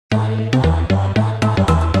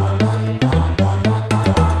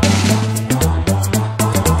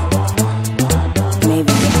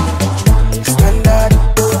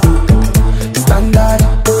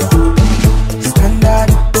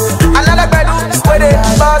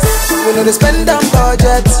we know they spend on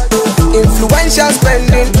budget, influential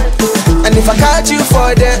spending. And if I catch you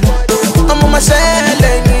for that, I'm on my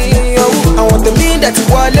selling. I want the mean that you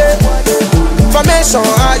want it. Formation,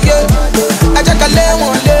 I just lay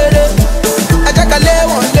one lady. I just lay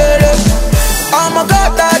one lady. Oh my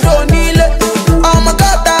God, I don't need it. Oh my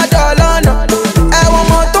God, I don't know. I want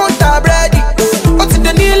more tonta bready. What's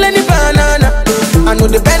the need any banana? I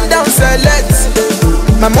know the bend down select.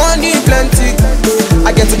 My money plenty. I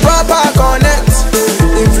get the proper connect.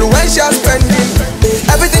 Influential spending.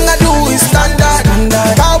 Everything I do is standard.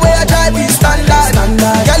 Car where I drive is standard.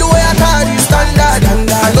 Girl where I carry is standard.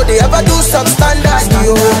 I know they ever do substandard.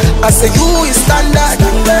 Yo, I say you is standard.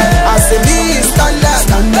 I say me is standard.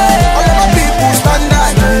 All of my people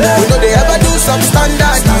standard. We know they ever do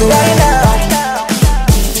substandard.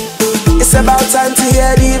 It's about time to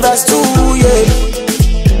hear the verse 2, yeah.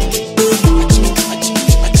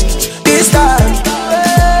 This time,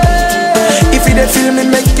 if you dey feel me,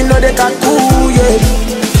 make you know they can cool, yeah.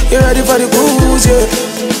 You ready for the cruise, yeah.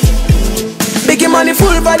 Biggie money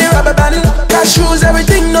full for the rubber band. Cash shoes,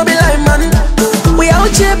 everything, no be like man. We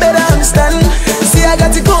out here, better understand. See, I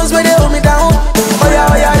got the goals where they hold me down. Oh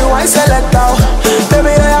yeah, you want select out.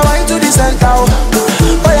 Baby, oh yeah, wine to the center.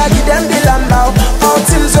 Oh yeah, give them the lamb out. Out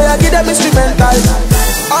till so yeah, give them instrumental.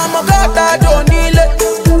 Oh my God, I don't need it.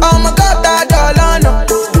 Oh my God, I don't know.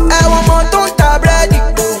 I want more tonta bready.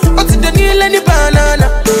 What's the need any banana?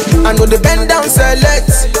 I know the bend down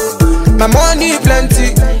select. My money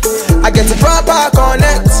plenty. I get the proper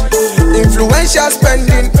connect. Influential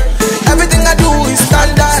spending. Everything I do is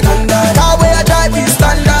standard. Car where I drive is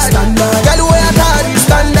standard. Girl where I carry is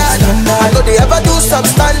standard. I know they ever do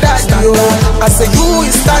substandard. Yo, I say you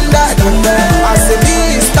is standard. I say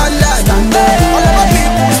me is standard. All of my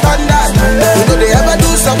people standard. We know they ever do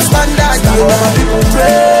substandard. Yo, all my people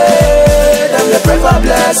pray, them they pray for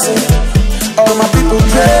blessing. All my people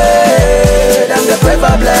pray, them they pray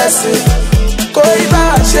for blessing. Kori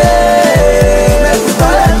bache, make we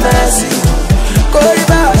call it mercy. Kori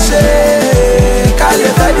bache, kale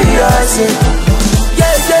fadiasi.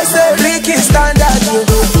 Yeah, say Ricky standard, yo.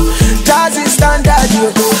 Jazzy standard, yo.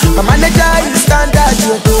 My manager is standard,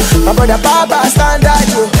 yo. My brother Papa standard,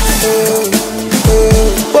 yo.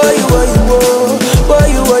 Boy, boy, boy.